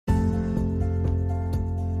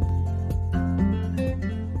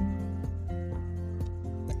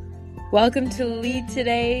Welcome to Lead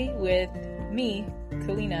Today with me,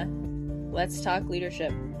 Kalina. Let's talk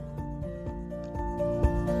leadership.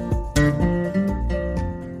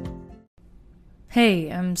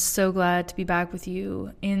 Hey, I'm so glad to be back with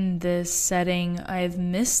you in this setting. I've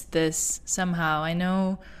missed this somehow. I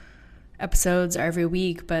know episodes are every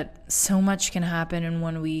week, but so much can happen in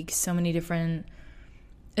 1 week. So many different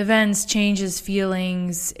events, changes,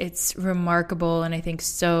 feelings. It's remarkable and I think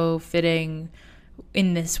so fitting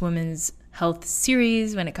in this women's health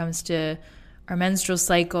series when it comes to our menstrual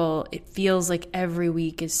cycle. It feels like every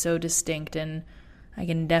week is so distinct, and I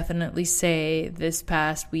can definitely say this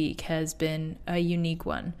past week has been a unique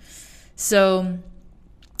one. So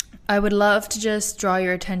I would love to just draw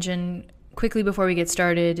your attention quickly before we get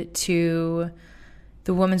started to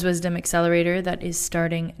the Women's Wisdom Accelerator that is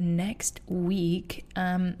starting next week.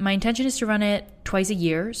 My intention is to run it twice a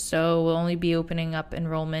year, so we'll only be opening up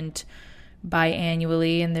enrollment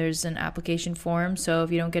biannually, and there's an application form. So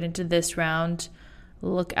if you don't get into this round,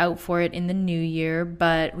 look out for it in the new year.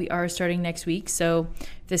 But we are starting next week, so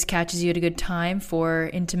if this catches you at a good time for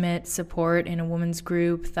intimate support in a women's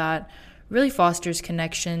group that really fosters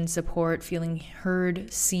connection, support, feeling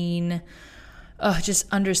heard, seen,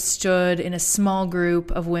 just understood in a small group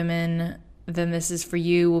of women, then this is for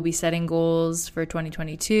you. We'll be setting goals for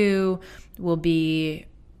 2022. We'll be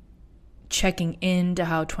checking into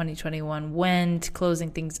how 2021 went, closing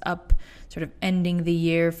things up, sort of ending the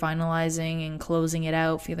year, finalizing and closing it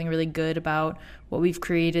out, feeling really good about what we've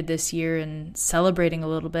created this year and celebrating a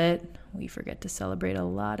little bit. We forget to celebrate a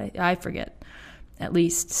lot. I forget, at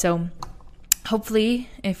least. So hopefully,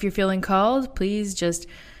 if you're feeling called, please just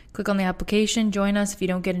click on the application, join us. If you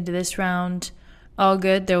don't get into this round, all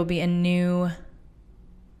good. There will be a new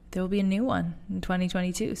one in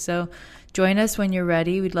 2022. So join us when you're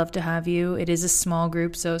ready. We'd love to have you. It is a small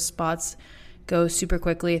group, so spots go super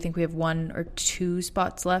quickly. I think we have 1 or 2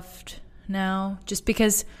 spots left now, just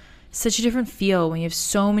because it's such a different feel when you have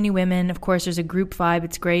so many women. Of course, there's a group vibe.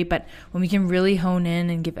 It's great. But when we can really hone in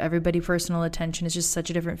and give everybody personal attention, it's just such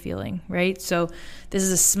a different feeling, right? So this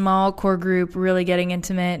is a small core group, really getting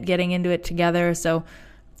intimate, getting into it together. So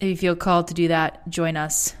if you feel called to do that, join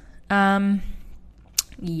us.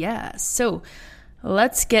 Yeah, so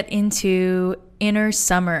let's get into inner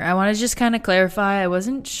summer. I want to just kind of clarify. I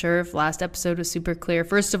wasn't sure if last episode was super clear.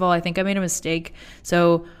 First of all, I think I made a mistake.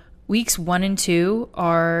 So weeks 1 and 2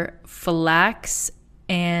 are flax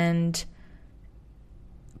and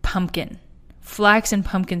pumpkin. Flax and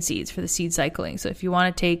pumpkin seeds for the seed cycling. So if you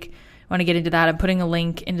want to get into that, I'm putting a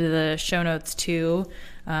link into the show notes too.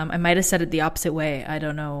 I might have said it the opposite way. I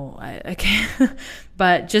don't know. I can't.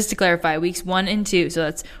 But just to clarify, weeks 1 and 2, so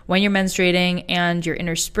that's when you're menstruating, and your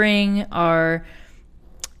inner spring are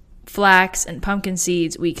flax and pumpkin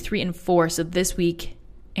seeds. Week 3 and 4, so this week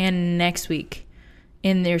and next week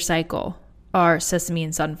in their cycle, are sesame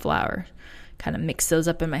and sunflower. Kind of mix those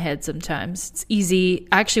up in my head sometimes. It's easy.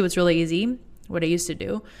 Actually, what's really easy, what I used to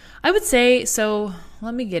do, I would say, so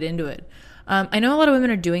let me get into it. I know a lot of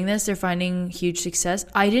women are doing this. They're finding huge success.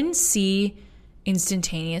 I didn't see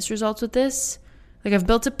instantaneous results with this. Like, I've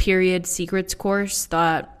built a period secrets course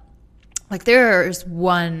that, like, there's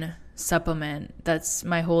one supplement that's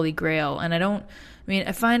my holy grail. And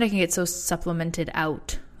I find I can get so supplemented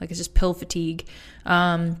out. Like, it's just pill fatigue.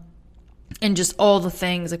 And just all the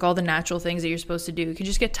things, like all the natural things that you're supposed to do, it can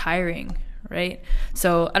just get tiring, right?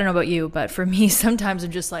 So I don't know about you, but for me, sometimes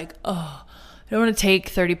I'm just like, I don't want to take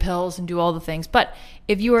 30 pills and do all the things. But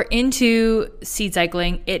if you are into seed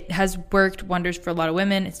cycling, it has worked wonders for a lot of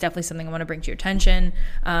women. It's definitely something I want to bring to your attention.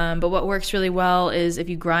 But what works really well is if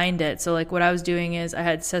you grind it. So like what I was doing is I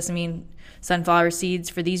had sesame and sunflower seeds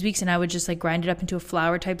for these weeks, and I would just like grind it up into a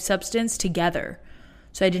flour type substance together.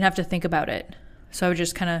 So I didn't have to think about it. So I would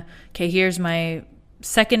just kind of, okay, here's my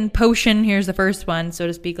second potion, here's the first one, so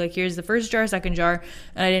to speak. Like, here's the first jar, second jar,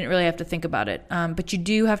 and I didn't really have to think about it. But you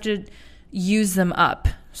do have to use them up.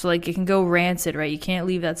 So like it can go rancid, right? You can't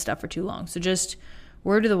leave that stuff for too long. So just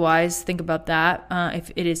word to the wise, think about that.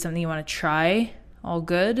 If it is something you want to try, all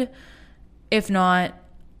good. If not,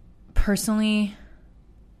 personally,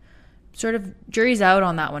 sort of jury's out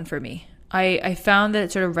on that one for me. I found that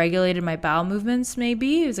it sort of regulated my bowel movements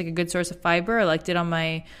maybe. It was like a good source of fiber. I liked it on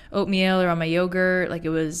my oatmeal or on my yogurt. Like it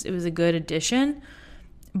was a good addition.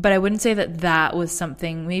 But I wouldn't say that was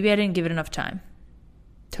something, maybe I didn't give it enough time.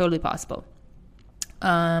 Totally possible.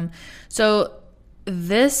 So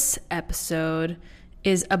this episode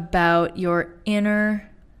is about your inner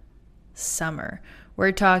summer.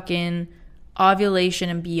 We're talking ovulation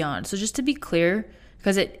and beyond. So just to be clear,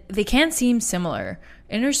 because they can seem similar.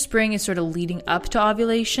 Inner spring is sort of leading up to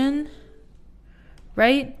ovulation,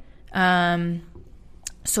 right?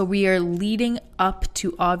 So we are leading up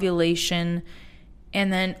to ovulation,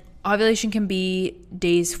 and then ovulation can be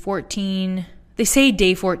days 14. They say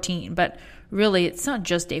day 14, but really it's not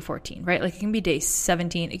just day 14, right? Like it can be day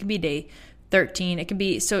 17, it can be day 13, it can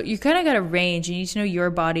be, so you kind of got a range. You need to know your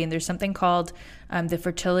body, and there's something called the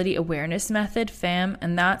Fertility Awareness Method, FAM,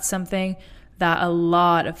 and that's something that a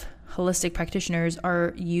lot of holistic practitioners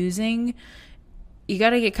are using. You got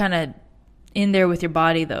to get kind of in there with your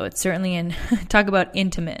body, though. It's certainly talk about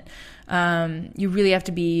intimate. You really have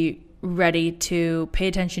to be ready to pay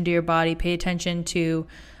attention to your body, pay attention to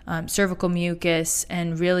cervical mucus,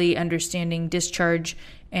 and really understanding discharge.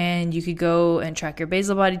 And you could go and track your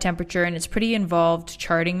basal body temperature, and it's pretty involved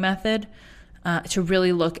charting method to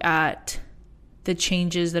really look at the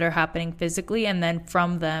changes that are happening physically, and then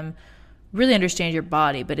from them really understand your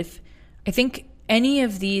body. But if I think any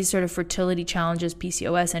of these sort of fertility challenges,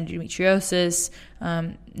 PCOS, endometriosis,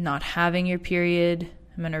 not having your period,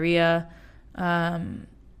 amenorrhea,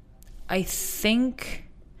 I think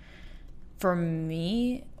for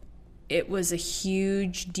me, it was a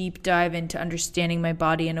huge deep dive into understanding my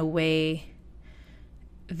body in a way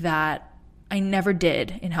that I never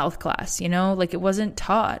did in health class, like it wasn't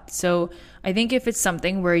taught. So I think if it's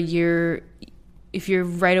something where if you're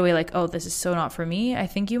right away like, oh, this is so not for me, I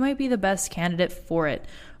think you might be the best candidate for it.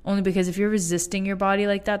 Only because if you're resisting your body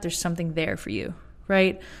like that, there's something there for you,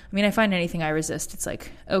 right? I mean, I find anything I resist, it's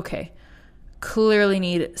like, okay, clearly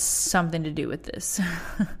need something to do with this.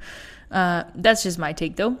 That's just my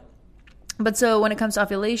take though. But so when it comes to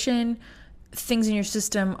ovulation, things in your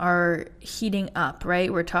system are heating up,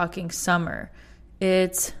 right? We're talking summer.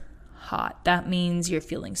 It's hot. That means you're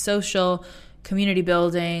feeling social, community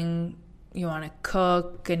building, you want to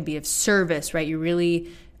cook and be of service, right?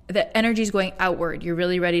 The energy is going outward. You're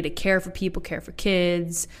really ready to care for people, care for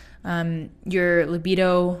kids. Your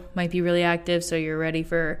libido might be really active, so you're ready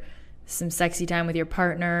for some sexy time with your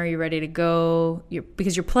partner. You're ready to go.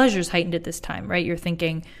 Because your pleasure's heightened at this time, right? You're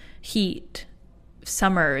thinking heat,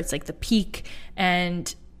 summer, it's like the peak.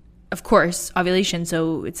 And of course, ovulation,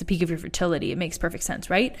 so it's the peak of your fertility. It makes perfect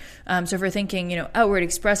sense, right? So if we're thinking, outward,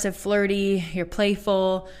 expressive, flirty, you're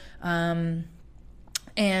playful, and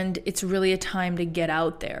it's really a time to get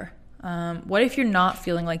out there. What if you're not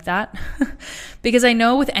feeling like that? Because I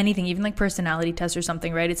know with anything, even like personality tests or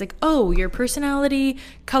something, right? It's like, oh, your personality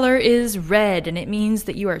color is red, and it means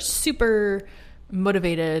that you are super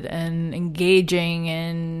motivated and engaging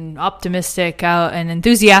and optimistic and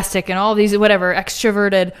enthusiastic and all these, whatever,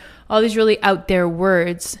 extroverted, all these really out there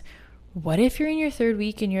words. What if you're in your third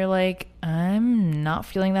week and you're like, I'm not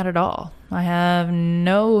feeling that at all. I have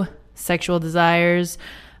no sexual desires.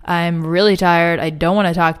 I'm really tired. I don't want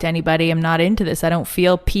to talk to anybody. I'm not into this. I don't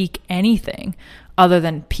feel peak anything other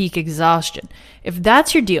than peak exhaustion. If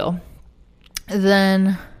that's your deal,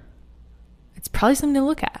 then it's probably something to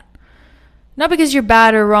look at. Not because you're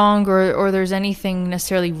bad or wrong or there's anything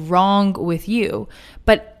necessarily wrong with you,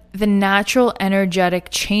 but the natural energetic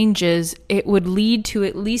changes, it would lead to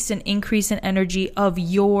at least an increase in energy of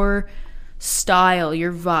your style,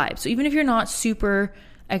 your vibe. So even if you're not super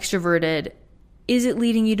extroverted, is it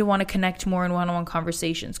leading you to want to connect more in one-on-one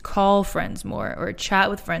conversations, call friends more, or chat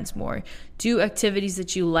with friends more, do activities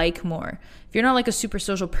that you like more? If you're not like a super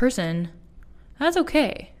social person, that's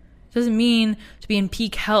okay. It doesn't mean to be in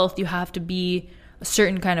peak health, you have to be a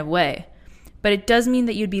certain kind of way. But it does mean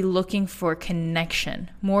that you'd be looking for connection,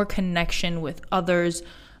 more connection with others.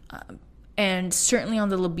 And certainly on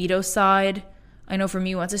the libido side, I know for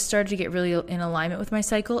me, once I started to get really in alignment with my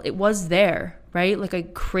cycle, it was there, right? Like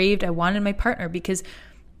I wanted my partner because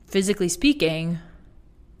physically speaking,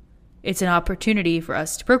 it's an opportunity for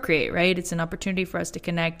us to procreate, right? It's an opportunity for us to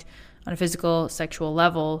connect on a physical, sexual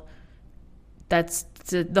level. That's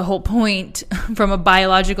the whole point from a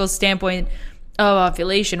biological standpoint of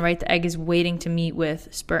ovulation, right? The egg is waiting to meet with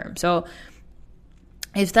sperm. So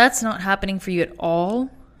if that's not happening for you at all,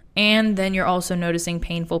 and then you're also noticing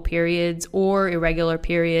painful periods or irregular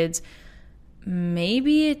periods,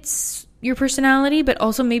 maybe it's your personality, but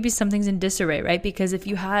also maybe something's in disarray, right? Because if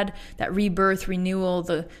you had that rebirth, renewal,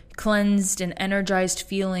 the cleansed and energized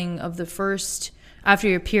feeling of the first after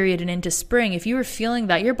your period and into spring, if you were feeling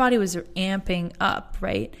that, your body was amping up,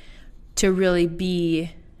 right? To really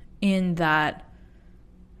be in that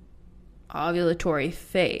ovulatory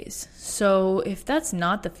phase. So if that's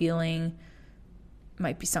not the feeling, it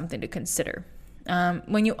might be something to consider.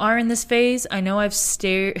 When you are in this phase, I know I've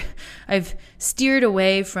steered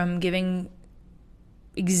away from giving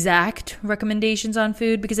exact recommendations on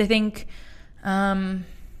food because I think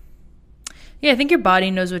Yeah, I think your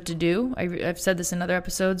body knows what to do. I've said this in other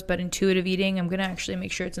episodes, but intuitive eating, I'm going to actually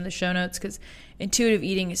make sure it's in the show notes because intuitive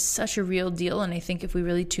eating is such a real deal. And I think if we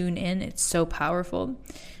really tune in, it's so powerful.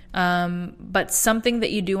 But something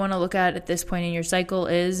that you do want to look at this point in your cycle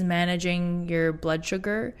is managing your blood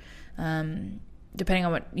sugar. Depending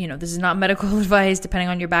on what, this is not medical advice, depending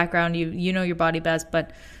on your background, you know your body best,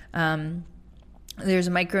 but there's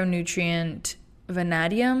a micronutrient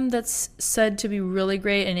vanadium that's said to be really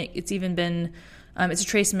great, and it's even been it's a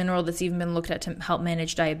trace mineral that's even been looked at to help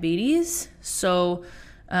manage diabetes. So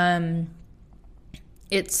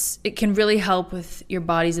it can really help with your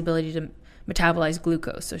body's ability to metabolize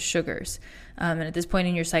glucose, so sugars. And at this point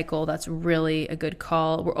in your cycle, that's really a good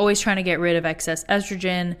call. We're always trying to get rid of excess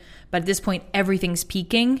estrogen, but at this point, everything's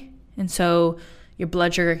peaking, and so your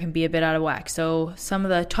blood sugar can be a bit out of whack. So some of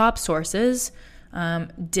the top sources,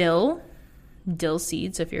 dill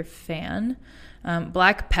seeds, if you're a fan,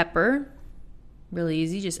 black pepper, really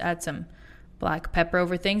easy, just add some black pepper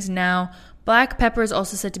over things. Now, black pepper is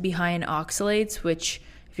also said to be high in oxalates, which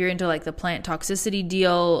if you're into like the plant toxicity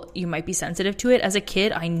deal, you might be sensitive to it. As a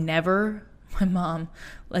kid, my mom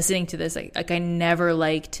listening to this, I never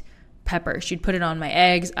liked pepper. She'd put it on my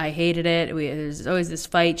eggs. I hated it. There's always this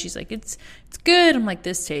fight. She's like, it's good. I'm like,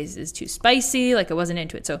 this taste is too spicy. Like I wasn't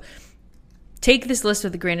into it. So take this list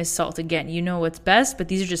with a grain of salt. Again, you know what's best, but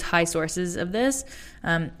these are just high sources of this.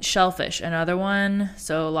 Shellfish, another one.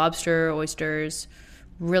 So lobster, oysters,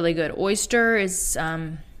 really good. Oyster is,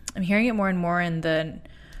 I'm hearing it more and more in the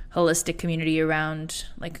holistic community around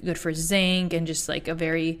like good for zinc and just like a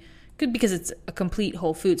very good because it's a complete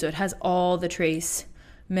whole food. So it has all the trace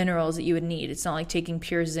minerals that you would need. It's not like taking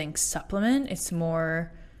pure zinc supplement. It's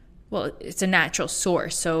more, it's a natural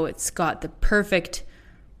source. So it's got the perfect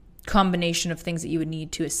combination of things that you would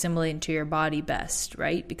need to assimilate into your body best,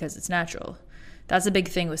 right? Because it's natural. That's a big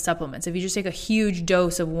thing with supplements. If you just take a huge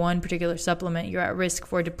dose of one particular supplement, you're at risk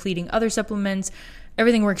for depleting other supplements.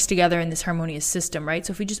 Everything works together in this harmonious system, right?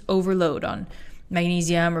 So if we just overload on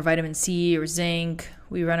magnesium or vitamin C or zinc,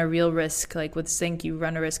 we run a real risk. Like with zinc, you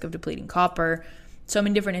run a risk of depleting copper. So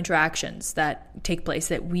many different interactions that take place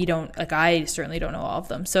that we don't, like I certainly don't know all of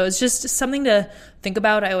them. So it's just something to think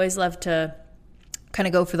about. I always love to kind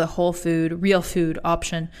of go for the whole food, real food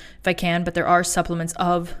option if I can, but there are supplements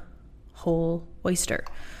of whole oyster.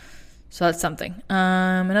 So that's something.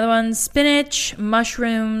 Another one, spinach,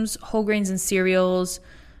 mushrooms, whole grains and cereals.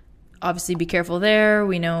 Obviously be careful there.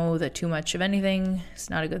 We know that too much of anything is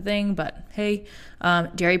not a good thing, but hey,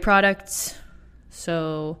 dairy products.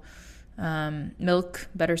 So milk,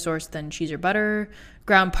 better source than cheese or butter.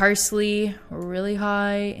 Ground parsley, really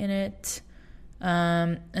high in it.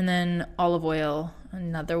 And then olive oil,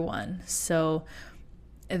 another one. So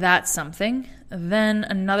that's something. Then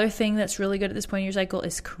another thing that's really good at this point in your cycle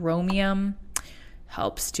is chromium.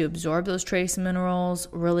 Helps to absorb those trace minerals.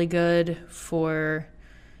 Really good for,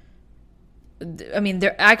 they're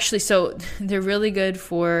really good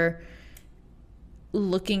for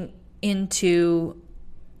looking into,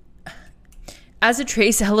 as a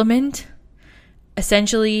trace element,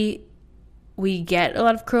 essentially we get a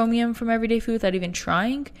lot of chromium from everyday food without even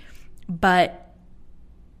trying, but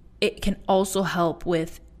it can also help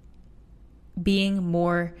with being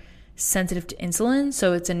more sensitive to insulin.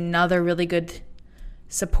 So it's another really good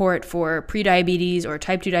support for prediabetes or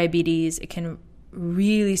type 2 diabetes. It can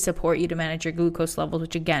really support you to manage your glucose levels,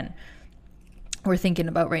 which again, we're thinking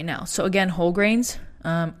about right now. So again, whole grains,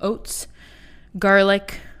 oats,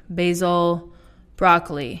 garlic, basil,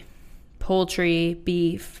 broccoli, poultry,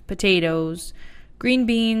 beef, potatoes, green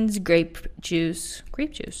beans, grape juice,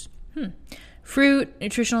 fruit,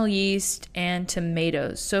 nutritional yeast, and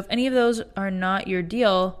tomatoes. So if any of those are not your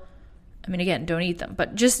deal, again, don't eat them.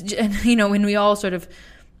 But just, when we all sort of,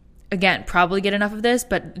 again, probably get enough of this,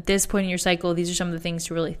 but at this point in your cycle, these are some of the things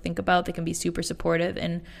to really think about that can be super supportive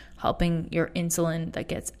in helping your insulin that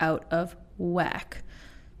gets out of whack.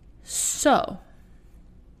 So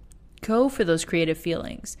go for those creative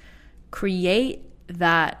feelings. Create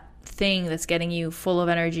that thing that's getting you full of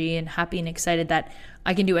energy and happy and excited that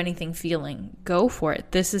I can do anything feeling. Go for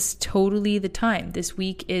it. This is totally the time. This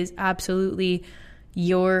week is absolutely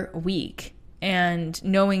your week. And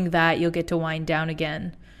knowing that you'll get to wind down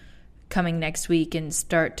again coming next week and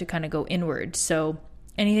start to kind of go inward. So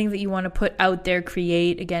anything that you want to put out there,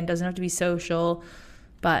 create, again, doesn't have to be social,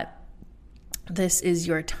 but this is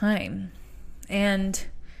your time. And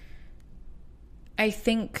I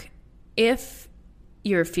think if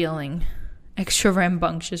you're feeling extra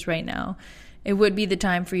rambunctious right now, it would be the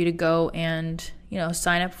time for you to go and,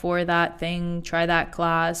 sign up for that thing, try that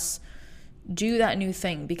class, do that new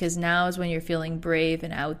thing, because now is when you're feeling brave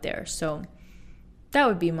and out there. So that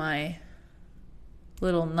would be my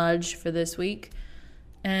little nudge for this week.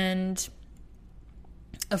 And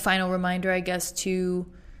a final reminder, I guess, to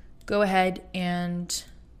go ahead and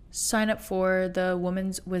sign up for the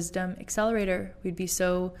Women's Wisdom Accelerator. We'd be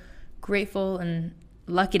so grateful and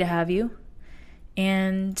lucky to have you.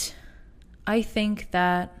 And I think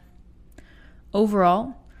that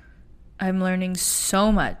overall, I'm learning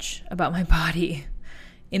so much about my body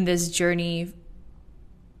in this journey,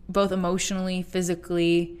 both emotionally,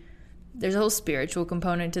 physically. There's a whole spiritual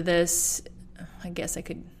component to this. I guess I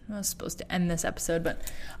was supposed to end this episode,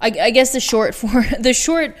 but I guess the short form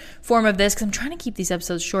of this, because I'm trying to keep these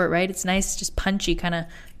episodes short, right? It's nice, just punchy, kind of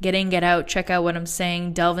get in, get out, check out what I'm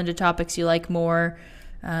saying, delve into topics you like more,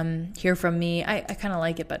 hear from me. I kind of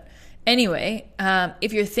like it, but anyway,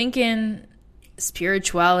 if you're thinking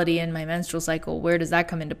spirituality in my menstrual cycle, where does that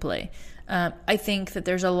come into play? I think that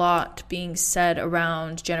there's a lot being said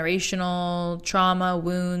around generational trauma,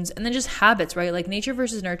 wounds, and then just habits, right? Like nature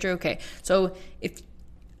versus nurture. Okay, so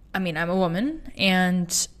I'm a woman,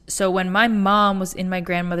 and so when my mom was in my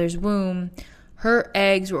grandmother's womb, her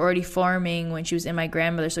eggs were already forming when she was in my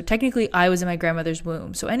grandmother. So technically, I was in my grandmother's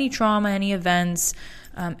womb. So any trauma, any events,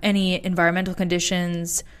 any environmental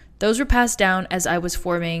conditions, those were passed down as I was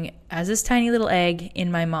forming as this tiny little egg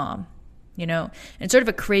in my mom. And it's sort of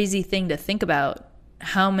a crazy thing to think about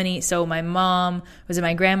so my mom was in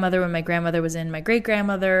my grandmother when my grandmother was in my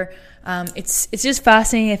great-grandmother. It's just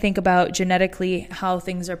fascinating to think about genetically how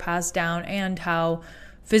things are passed down and how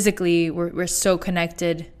physically we're so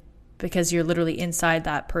connected because you're literally inside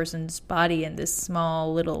that person's body in this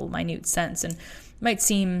small little minute sense. And it might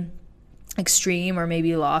seem extreme or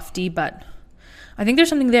maybe lofty, but I think there's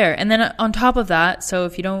something there. And then on top of that, so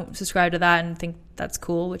if you don't subscribe to that and think that's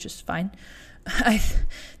cool, which is fine,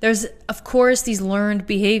 there's, of course, these learned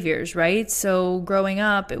behaviors, right? So growing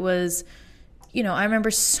up, it was, I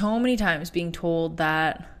remember so many times being told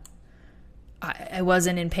that I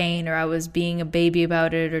wasn't in pain, or I was being a baby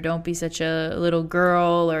about it, or don't be such a little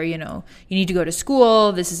girl, or, you need to go to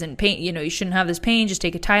school. This isn't pain. You shouldn't have this pain. Just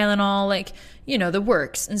take a Tylenol, the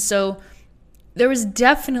works. And so there was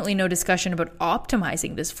definitely no discussion about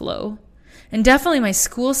optimizing this flow. And definitely my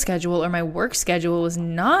school schedule or my work schedule was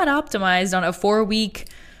not optimized on a 4-week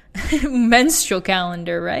menstrual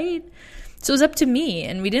calendar, right? So it was up to me,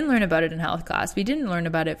 and we didn't learn about it in health class. I didn't learn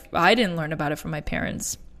about it from my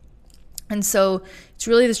parents. And so it's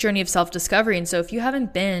really this journey of self-discovery. And so if you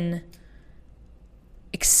haven't been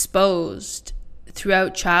exposed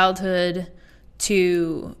throughout childhood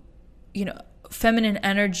to, feminine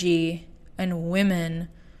energy and women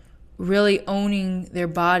really owning their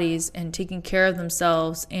bodies and taking care of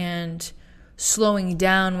themselves and slowing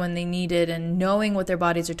down when they need it and knowing what their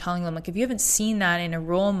bodies are telling them. Like if you haven't seen that in a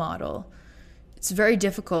role model, it's very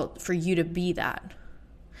difficult for you to be that.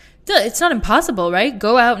 It's not impossible, right?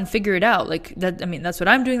 Go out and figure it out. Like that. That's what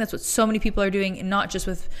I'm doing. That's what so many people are doing, and not just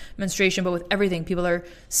with menstruation, but with everything. People are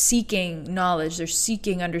seeking knowledge. They're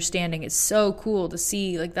seeking understanding. It's so cool to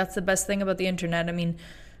see. Like that's the best thing about the internet.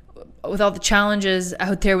 With all the challenges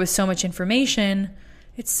out there with so much information,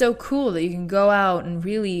 it's so cool that you can go out and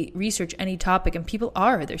really research any topic, and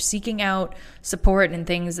they're seeking out support in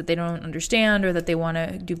things that they don't understand or that they want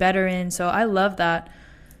to do better in. So I love that.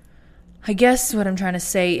 I guess what I'm trying to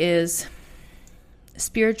say is,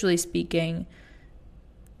 spiritually speaking,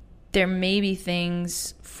 there may be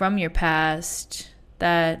things from your past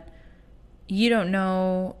that you don't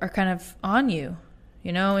know are kind of on you.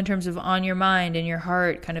 In terms of on your mind and your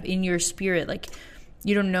heart, kind of in your spirit. Like,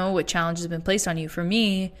 you don't know what challenges have been placed on you. For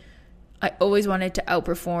me, I always wanted to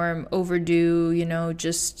outperform, overdo,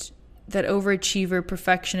 just that overachiever,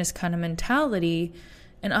 perfectionist kind of mentality.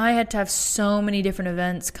 And I had to have so many different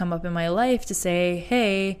events come up in my life to say,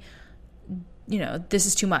 hey, this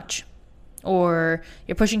is too much. Or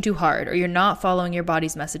you're pushing too hard, or you're not following your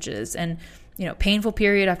body's messages. And painful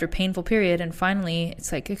period after painful period. And finally,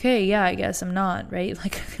 it's like, okay, yeah, I guess I'm not, right?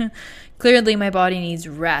 Like, clearly my body needs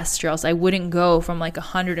rest, or else I wouldn't go from like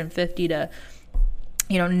 150 to,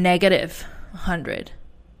 negative 100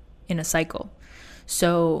 in a cycle.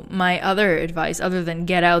 So my other advice, other than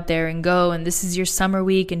get out there and go, and this is your summer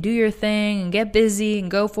week and do your thing and get busy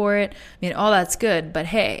and go for it. All that's good. But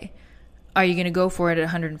hey, are you going to go for it at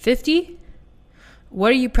 150?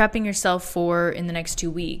 What are you prepping yourself for in the next 2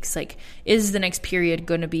 weeks? Like, is the next period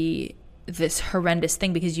going to be this horrendous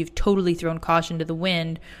thing because you've totally thrown caution to the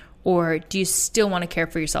wind? Or do you still want to care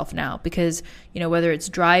for yourself now? Because, whether it's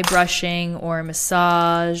dry brushing or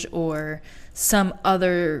massage or some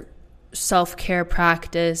other self-care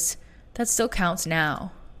practice, that still counts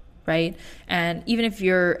now, right? And even if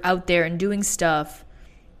you're out there and doing stuff,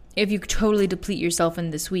 if you totally deplete yourself in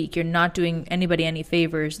this week, you're not doing anybody any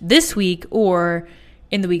favors this week or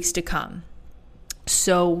in the weeks to come.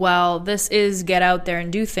 So while this is get out there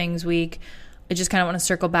and do things week, I just kind of want to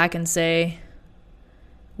circle back and say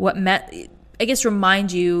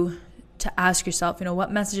remind you to ask yourself,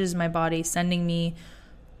 what message is my body sending me?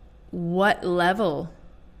 What level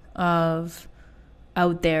of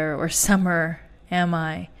out there or summer am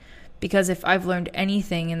I? Because if I've learned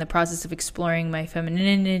anything in the process of exploring my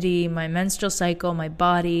femininity, my menstrual cycle, my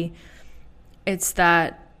body, it's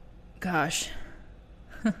that, gosh,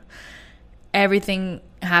 everything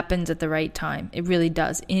happens at the right time. It really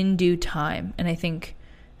does, in due time. And I think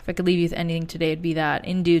if I could leave you with anything today, it'd be that,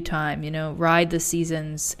 in due time, ride the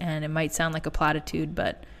seasons. And it might sound like a platitude,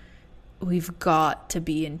 but we've got to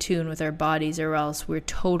be in tune with our bodies, or else we're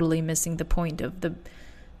totally missing the point of the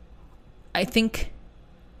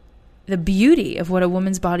beauty of what a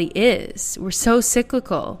woman's body is. We're so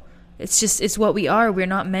cyclical. It's what we are. We're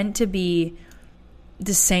not meant to be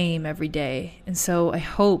the same every day. And so I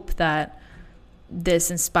hope that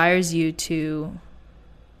this inspires you to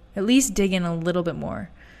at least dig in a little bit more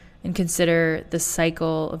and consider the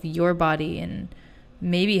cycle of your body, and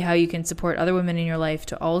maybe how you can support other women in your life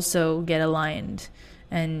to also get aligned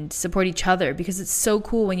and support each other. Because it's so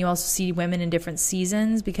cool when you also see women in different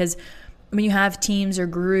seasons, because when you have teams or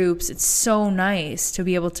groups, it's so nice to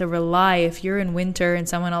be able to rely, if you're in winter and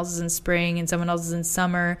someone else is in spring and someone else is in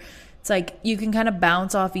summer, it's like you can kind of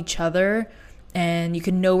bounce off each other and you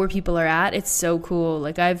can know where people are at. It's so cool.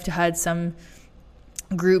 Like, I've had some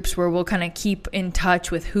groups where we'll kind of keep in touch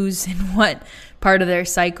with who's in what part of their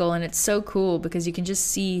cycle, and it's so cool because you can just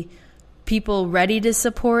see people ready to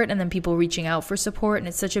support and then people reaching out for support, and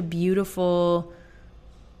it's such a beautiful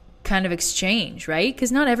kind of exchange, right?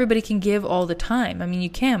 Because not everybody can give all the time. I mean, you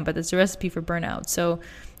can, but it's a recipe for burnout. So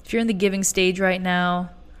if you're in the giving stage right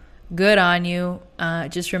now, good on you.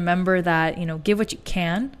 Just remember that, give what you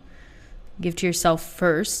can. Give to yourself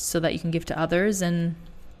first so that you can give to others. And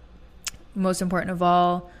most important of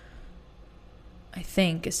all, I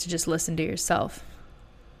think, is to just listen to yourself.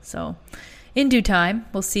 So in due time,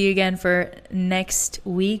 we'll see you again for next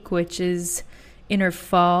week, which is inner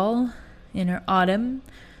fall, inner autumn.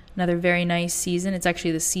 Another very nice season. It's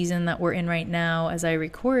actually the season that we're in right now as I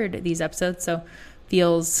record these episodes, so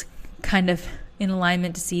feels kind of in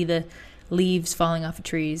alignment to see the leaves falling off of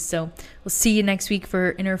trees. So we'll see you next week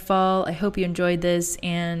for inner fall. I hope you enjoyed this,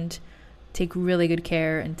 and take really good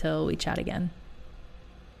care until we chat again.